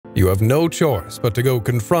You have no choice but to go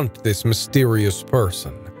confront this mysterious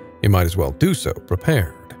person. You might as well do so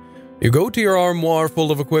prepared. You go to your armoire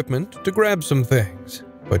full of equipment to grab some things,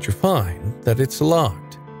 but you find that it's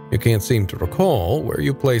locked. You can't seem to recall where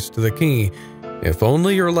you placed the key. If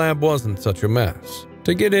only your lab wasn't such a mess.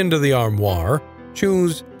 To get into the armoire,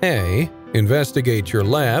 choose A. Investigate your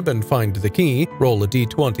lab and find the key, roll a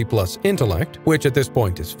d20 plus intellect, which at this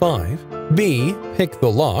point is 5. B. Pick the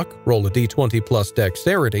lock, roll a d20 plus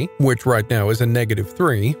dexterity, which right now is a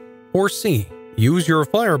 -3. Or C. Use your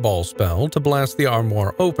fireball spell to blast the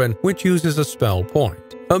armoire open, which uses a spell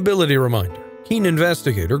point. Ability reminder. Keen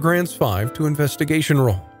Investigator grants 5 to investigation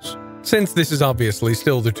rolls. Since this is obviously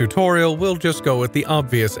still the tutorial, we'll just go with the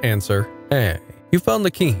obvious answer, A. You found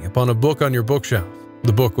the key upon a book on your bookshelf.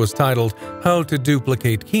 The book was titled, How to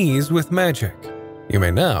Duplicate Keys with Magic. You may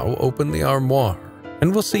now open the armoire,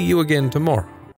 and we'll see you again tomorrow.